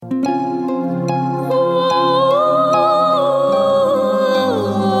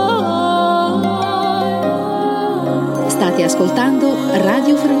ascoltando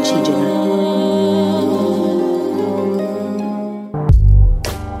Radio Francigena.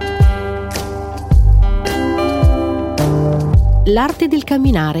 L'arte del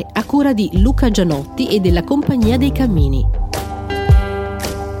camminare, a cura di Luca Gianotti e della Compagnia dei Cammini.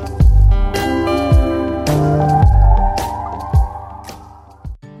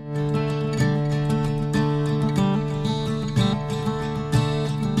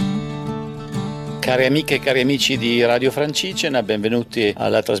 Cari amiche e cari amici di Radio Francigena, benvenuti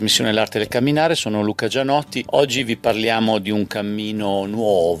alla trasmissione L'arte del camminare, sono Luca Gianotti. Oggi vi parliamo di un cammino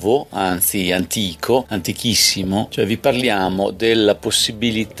nuovo, anzi antico, antichissimo, cioè vi parliamo della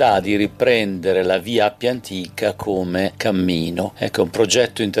possibilità di riprendere la Via Appia Antica come cammino. Ecco, un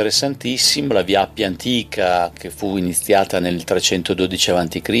progetto interessantissimo, la Via Appia Antica che fu iniziata nel 312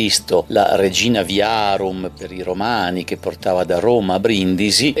 a.C., la Regina Viarum per i romani che portava da Roma a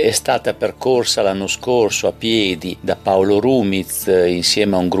Brindisi, è stata percorsa l'anno scorso a piedi da Paolo Rumiz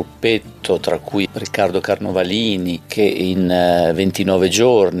insieme a un gruppetto tra cui Riccardo Carnovalini, che in 29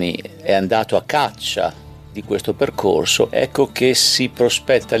 giorni è andato a caccia di questo percorso. Ecco che si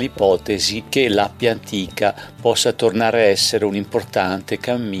prospetta l'ipotesi che l'Appia Antica possa tornare a essere un importante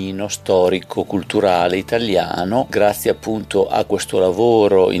cammino storico-culturale italiano, grazie appunto a questo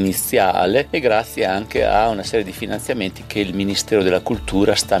lavoro iniziale e grazie anche a una serie di finanziamenti che il Ministero della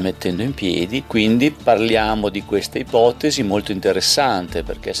Cultura sta mettendo in piedi. Quindi parliamo di questa ipotesi molto interessante,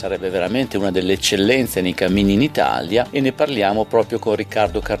 perché sarebbe veramente una delle eccellenze nei cammini in Italia, e ne parliamo proprio con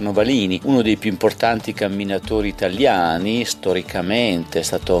Riccardo Carnovalini, uno dei più importanti camminatori italiani storicamente. È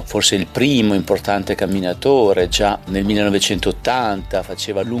stato forse il primo importante camminatore. Già nel 1980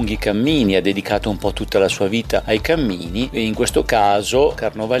 faceva lunghi cammini, ha dedicato un po' tutta la sua vita ai cammini, e in questo caso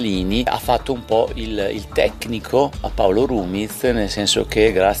Carnovalini ha fatto un po' il tecnico a Paolo Rumiz, nel senso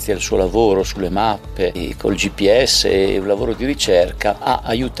che grazie al suo lavoro sulle mappe e col GPS e un lavoro di ricerca ha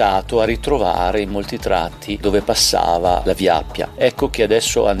aiutato a ritrovare in molti tratti dove passava la Via Appia. Ecco che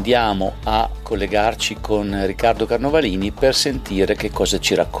adesso andiamo a collegarci con Riccardo Carnovalini per sentire che cosa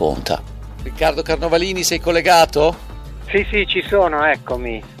ci racconta. Riccardo Carnovalini, sei collegato? Sì, ci sono,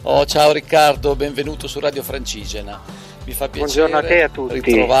 eccomi. Oh, ciao Riccardo, benvenuto su Radio Francigena. Mi fa piacere Buongiorno a te e a tutti.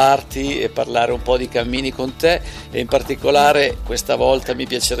 Ritrovarti e parlare un po' di cammini con te, e in particolare questa volta mi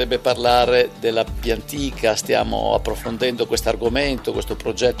piacerebbe parlare della Via Antica. Stiamo approfondendo questo argomento, questo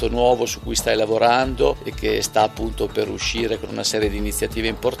progetto nuovo su cui stai lavorando e che sta appunto per uscire con una serie di iniziative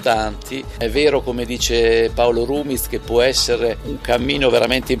importanti. È vero, come dice Paolo Rumiz, che può essere un cammino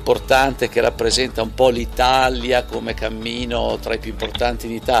veramente importante che rappresenta un po' l'Italia come cammino tra i più importanti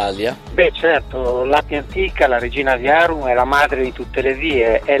in Italia? Beh, certo, l'Appia Antica, la Regina Viarum, è la madre di tutte le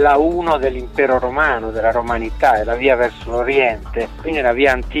vie, è la uno dell'impero romano, della romanità, è la via verso l'Oriente, quindi è la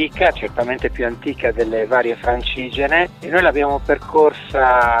via antica, certamente più antica delle varie francigene, e noi l'abbiamo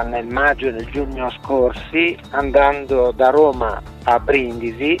percorsa nel maggio e nel giugno scorsi, andando da Roma a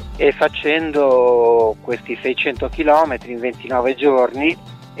Brindisi e facendo questi 600 km in 29 giorni.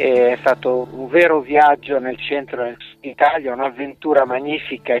 È stato un vero viaggio nel centro e nel sud Italia, un'avventura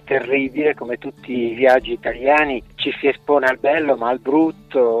magnifica e terribile. Come tutti i viaggi italiani ci si espone al bello ma al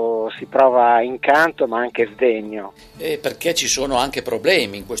brutto, si prova incanto ma anche sdegno. Perché ci sono anche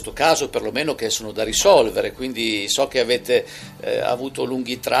problemi, in questo caso perlomeno, che sono da risolvere, quindi so che avete avuto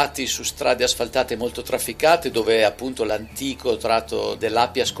lunghi tratti su strade asfaltate molto trafficate, dove appunto l'antico tratto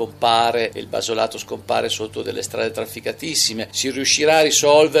dell'Appia scompare e il basolato scompare sotto delle strade trafficatissime. Si riuscirà a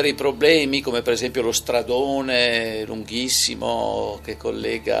risolvere i problemi, come per esempio lo stradone lunghissimo che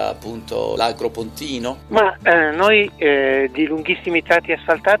collega appunto l'Agropontino? Ma noi di lunghissimi tratti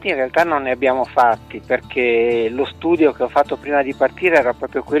asfaltati in realtà non ne abbiamo fatti, perché lo studio che ho fatto prima di partire era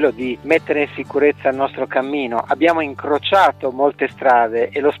proprio quello di mettere in sicurezza il nostro cammino. Abbiamo incrociato molte strade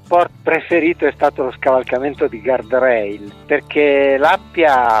e lo sport preferito è stato lo scavalcamento di guardrail, perché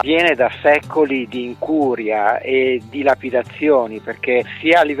l'Appia viene da secoli di incuria e di lapidazioni, perché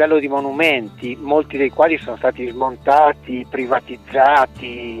sia a livello di monumenti, molti dei quali sono stati smontati,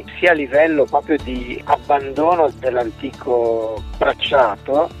 privatizzati, sia a livello proprio di abbandono dell'antico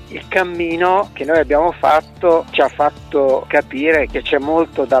tracciato, il cammino che noi abbiamo fatto ci ha fatto capire che c'è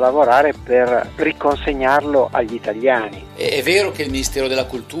molto da lavorare per riconsegnarlo agli italiani. È vero che il Ministero della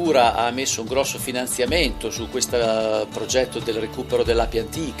Cultura ha messo un grosso finanziamento su questo progetto del recupero dell'Appia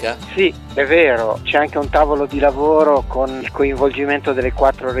Antica? Sì, è vero, c'è anche un tavolo di lavoro con il coinvolgimento delle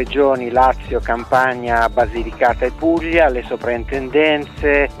 4 regioni, Lazio, Campania, Basilicata e Puglia, le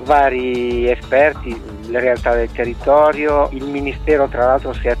soprintendenze, vari esperti, le realtà del territorio. Il Ministero tra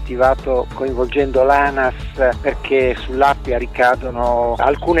l'altro si è attivato coinvolgendo l'ANAS perché sull'Appia ricadono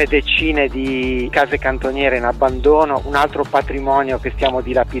alcune decine di case cantoniere in abbandono, un altro patrimonio che stiamo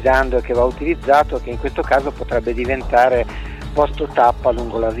dilapidando e che va utilizzato, che in questo caso potrebbe diventare posto tappa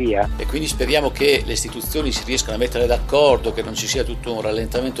lungo la via. E quindi speriamo che le istituzioni si riescano a mettere d'accordo, che non ci sia tutto un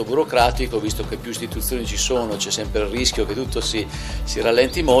rallentamento burocratico, visto che più istituzioni ci sono c'è sempre il rischio che tutto si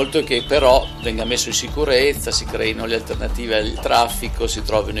rallenti molto, e che però venga messo in sicurezza, si creino le alternative al traffico, si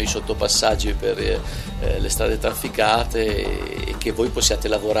trovino i sottopassaggi per le strade trafficate, e che voi possiate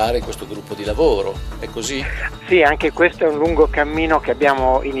lavorare in questo gruppo di lavoro. È così? Sì, anche questo è un lungo cammino che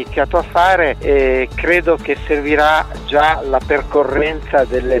abbiamo iniziato a fare, e credo che servirà già la percorrenza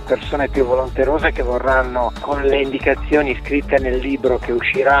delle persone più volenterose che vorranno, con le indicazioni scritte nel libro che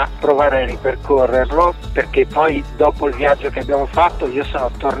uscirà, provare a ripercorrerlo, perché poi dopo il viaggio che abbiamo fatto io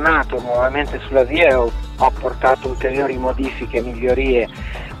sono tornato nuovamente sulla via e ho apportato ulteriori modifiche e migliorie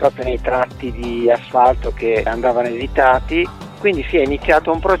proprio nei tratti di asfalto che andavano evitati. Quindi si è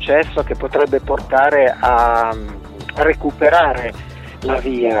iniziato un processo che potrebbe portare a recuperare la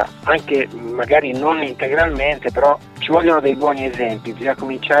via, anche magari non integralmente, però ci vogliono dei buoni esempi. Bisogna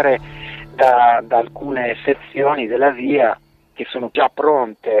cominciare da alcune sezioni della via che sono già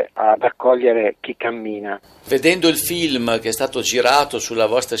pronte ad accogliere chi cammina. Vedendo il film che è stato girato sulla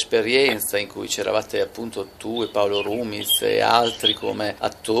vostra esperienza, in cui c'eravate appunto tu e Paolo Rumiz e altri come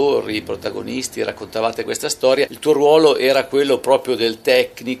attori, protagonisti, raccontavate questa storia, il tuo ruolo era quello proprio del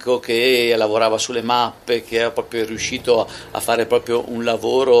tecnico che lavorava sulle mappe, che era proprio riuscito a fare proprio un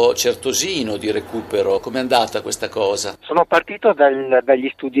lavoro certosino di recupero. Com'è andata questa cosa? Sono partito dagli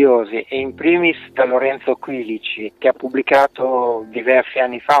studiosi, e in primis da Lorenzo Quilici, che ha pubblicato diversi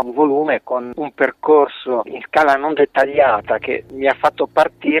anni fa un volume con un percorso in scala non dettagliata che mi ha fatto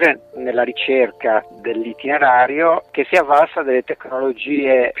partire nella ricerca dell'itinerario, che si è avvalsa delle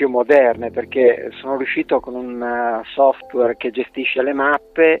tecnologie più moderne, perché sono riuscito con un software che gestisce le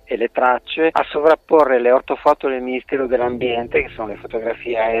mappe e le tracce a sovrapporre le ortofoto del Ministero dell'Ambiente, che sono le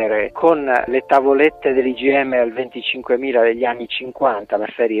fotografie aeree, con le tavolette dell'IGM al 25.000 degli anni 50, la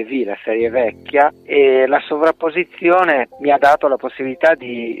serie V, la serie vecchia, e la sovrapposizione mi ha dato la possibilità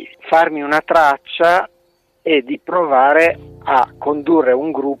di farmi una traccia e di provare a condurre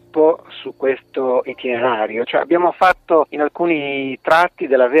un gruppo su questo itinerario. Cioè abbiamo fatto in alcuni tratti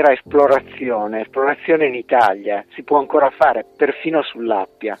della vera esplorazione in Italia, si può ancora fare perfino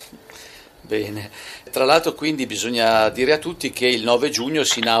sull'Appia. Bene, tra l'altro quindi bisogna dire a tutti che il 9 giugno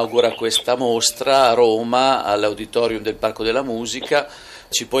si inaugura questa mostra a Roma all'Auditorium del Parco della Musica.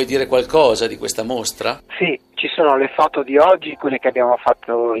 Ci puoi dire qualcosa di questa mostra? Sì, ci sono le foto di oggi, quelle che abbiamo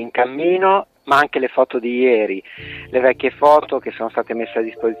fatto in cammino, ma anche le foto di ieri, le vecchie foto che sono state messe a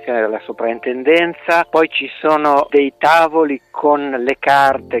disposizione dalla soprintendenza. Poi ci sono dei tavoli con le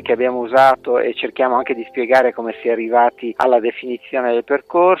carte che abbiamo usato e cerchiamo anche di spiegare come si è arrivati alla definizione del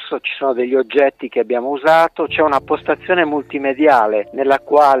percorso. Ci sono degli oggetti che abbiamo usato, c'è una postazione multimediale nella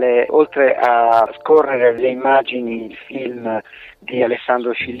quale, oltre a scorrere le immagini, il film di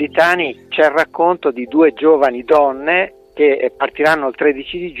Alessandro Scillitani, c'è il racconto di due giovani donne che partiranno il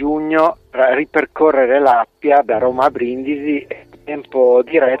 13 di giugno a ripercorrere l'Appia da Roma a Brindisi. In tempo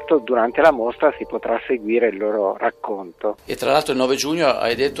diretto durante la mostra si potrà seguire il loro racconto. E tra l'altro il 9 giugno,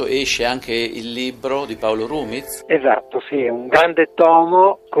 hai detto, esce anche il libro di Paolo Rumiz? Esatto, sì, un grande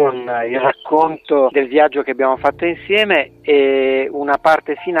tomo con il racconto del viaggio che abbiamo fatto insieme e una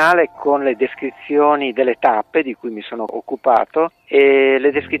parte finale con le descrizioni delle tappe di cui mi sono occupato, e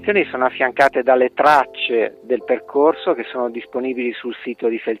le descrizioni sono affiancate dalle tracce del percorso che sono disponibili sul sito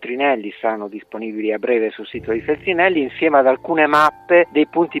di Feltrinelli, saranno disponibili a breve sul sito di Feltrinelli, insieme ad alcune mappe dei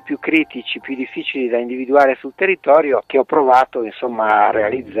punti più critici, più difficili da individuare sul territorio, che ho provato insomma a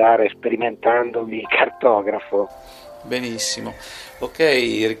realizzare sperimentandomi cartografo. Benissimo. Ok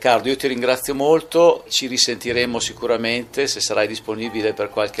Riccardo, io ti ringrazio molto, ci risentiremo sicuramente se sarai disponibile per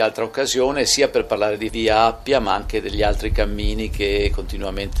qualche altra occasione, sia per parlare di Via Appia ma anche degli altri cammini che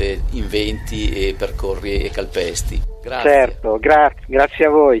continuamente inventi e percorri e calpesti. Grazie. Certo, grazie a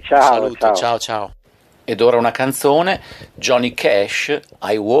voi, ciao. Saluto, ciao. Ed ora una canzone, Johnny Cash,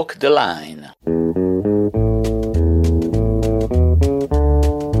 I Walk the Line.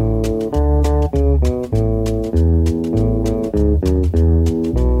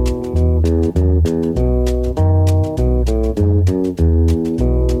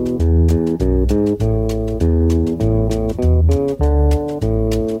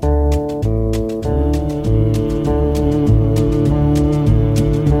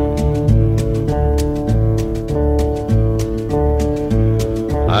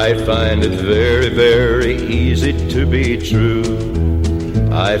 I find it very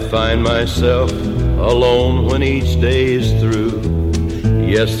find myself alone when each day is through.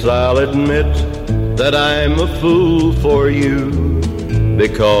 Yes, I'll admit that I'm a fool for you.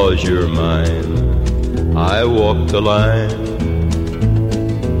 Because you're mine, I walk the line.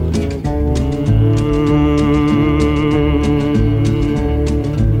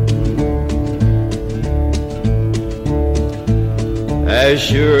 As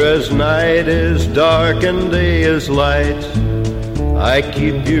sure as night is dark and day is light, I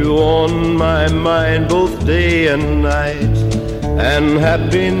keep you on my mind both day and night. And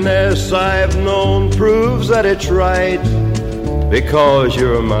happiness I've known proves that it's right. Because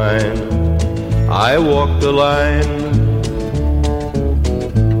you're mine, I walk the line.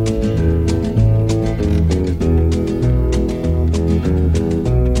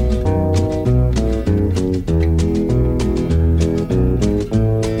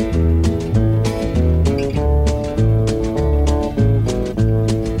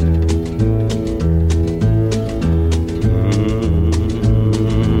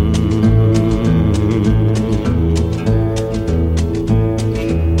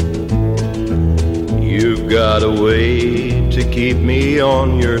 Got a way to keep me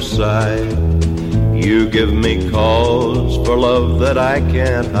on your side. You give me cause for love that I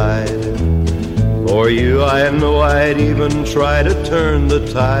can't hide. For you I know I'd even try to turn the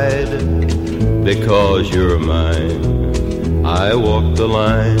tide. Because you're mine, I walk the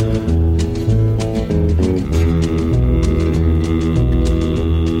line.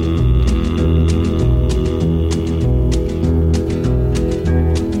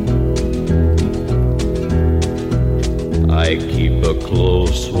 I keep a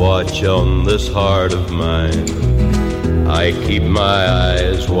close watch on this heart of mine. I keep my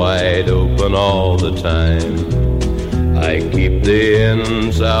eyes wide open all the time. I keep the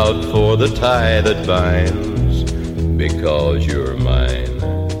ends out for the tie that binds. Because you're mine,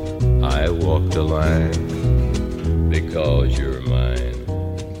 I walk the line. Because you're mine,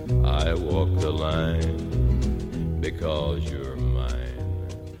 I walk the line. Because you're mine,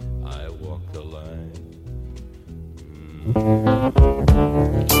 I walk the line.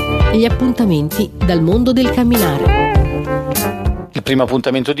 Gli appuntamenti dal mondo del camminare. Il primo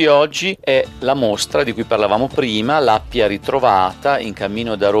appuntamento di oggi è la mostra di cui parlavamo prima, l'Appia ritrovata, in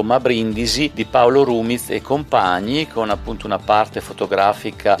cammino da Roma a Brindisi, di Paolo Rumiz e Compagni, con appunto una parte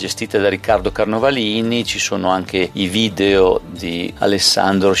fotografica gestita da Riccardo Carnovalini. Ci sono anche i video di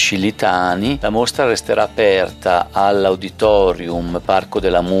Alessandro Scillitani. La mostra resterà aperta all'Auditorium Parco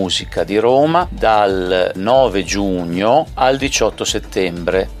della Musica di Roma dal 9 giugno al 18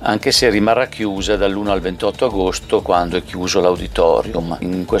 settembre, anche se rimarrà chiusa dall'1 al 28 agosto, quando è chiuso l'auditorium.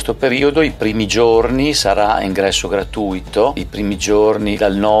 In questo periodo i primi giorni sarà ingresso gratuito, i primi giorni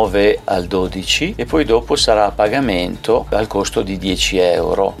dal 9 al 12, e poi dopo sarà a pagamento al costo di 10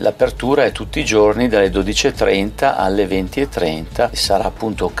 euro. L'apertura è tutti i giorni dalle 12.30 alle 20.30 e sarà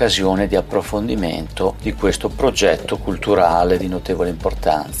appunto occasione di approfondimento di questo progetto culturale di notevole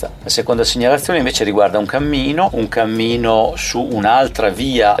importanza. La seconda segnalazione invece riguarda un cammino su un'altra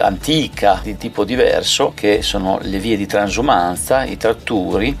via antica di tipo diverso, che sono le vie di transumanza, i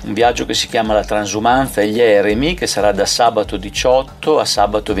tratturi, un viaggio che si chiama La Transumanza e gli Eremi, che sarà da sabato 18 a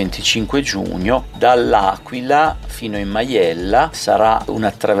sabato 25 giugno, dall'Aquila fino in Maiella. Sarà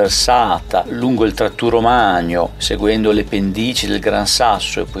una traversata lungo il Tratto Romagno, seguendo le pendici del Gran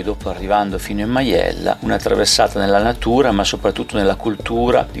Sasso e poi dopo arrivando fino in Maiella, una traversata nella natura ma soprattutto nella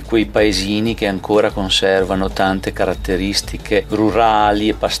cultura di quei paesini che ancora conservano tante caratteristiche rurali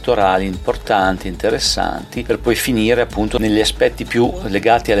e pastorali importanti, interessanti, per poi finire appunto negli aspetti più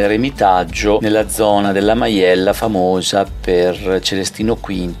legati all'eremitaggio nella zona della Maiella, famosa per Celestino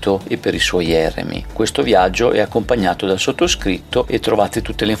V e per i suoi eremi. Questo viaggio è accompagnato dal sottoscritto e trovate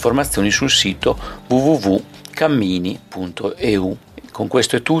tutte le informazioni sul sito www.cammini.eu. Con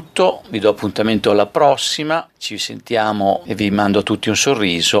questo è tutto, vi do appuntamento alla prossima, ci sentiamo e vi mando a tutti un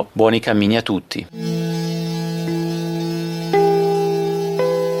sorriso. Buoni cammini a tutti.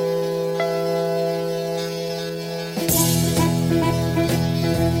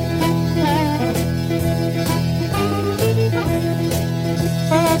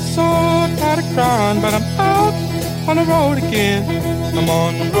 But I'm out on the road again. I'm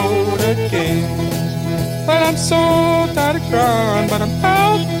on the road again. But I'm so tired of crying. But I'm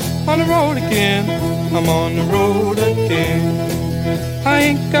out on the road again. I'm on the road again. I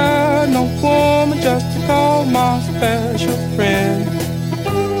ain't got no woman just to call my special friend.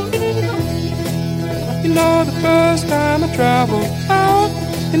 You know the first time I traveled out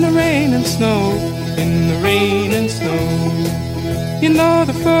in the rain and snow, in the rain and snow. You know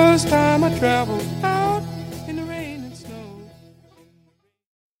the first time I traveled